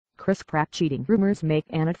Chris Pratt cheating rumors make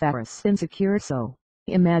Anna Faris insecure, so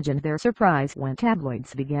imagine their surprise when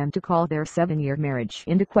tabloids began to call their 7-year marriage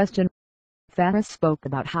into question. Faris spoke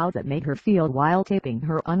about how that made her feel while taping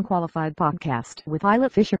her Unqualified podcast with Isla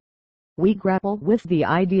Fisher. "We grapple with the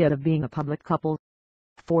idea of being a public couple.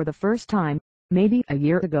 For the first time, maybe a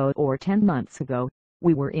year ago or 10 months ago,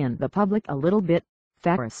 we were in the public a little bit,"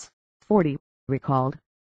 Faris, 40, recalled.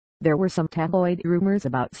 "There were some tabloid rumors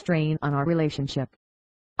about strain on our relationship.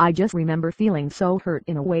 I just remember feeling so hurt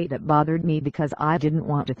in a way that bothered me because I didn't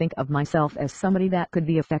want to think of myself as somebody that could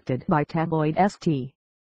be affected by tabloid st.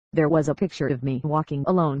 There was a picture of me walking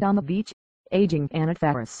alone on the beach," aging Anna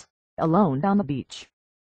Faris, alone on the beach.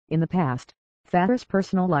 In the past, Faris'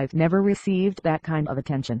 personal life never received that kind of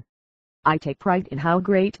attention. "I take pride in how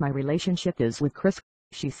great my relationship is with Chris,"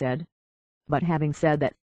 she said. But having said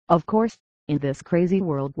that, of course, in this crazy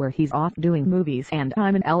world where he's off doing movies and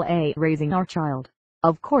I'm in LA raising our child,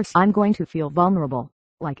 of course I'm going to feel vulnerable,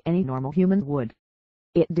 like any normal human would.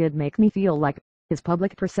 It did make me feel like his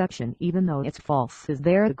public perception, even though it's false, is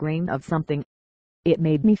there a grain of something. It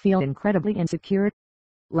made me feel incredibly insecure."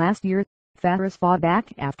 Last year, Faris fought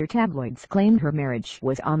back after tabloids claimed her marriage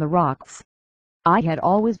was on the rocks. "I had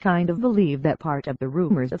always kind of believed that part of the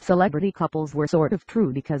rumors of celebrity couples were sort of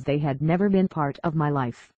true because they had never been part of my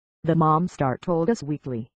life," the mom star told Us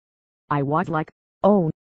Weekly. "I was like, oh,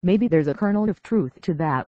 maybe there's a kernel of truth to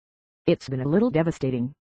that. It's been a little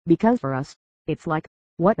devastating, because for us, it's like,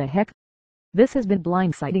 what the heck? This has been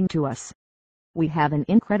blindsiding to us. We have an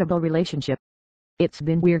incredible relationship. It's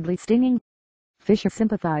been weirdly stinging." Fisher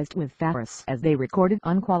sympathized with Faris as they recorded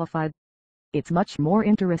Unqualified. "It's much more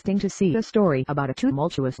interesting to see a story about a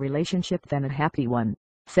tumultuous relationship than a happy one,"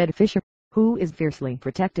 said Fisher, who is fiercely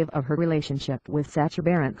protective of her relationship with Sacha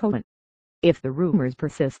Baron Cohen. "If the rumors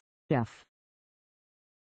persist, Jeff,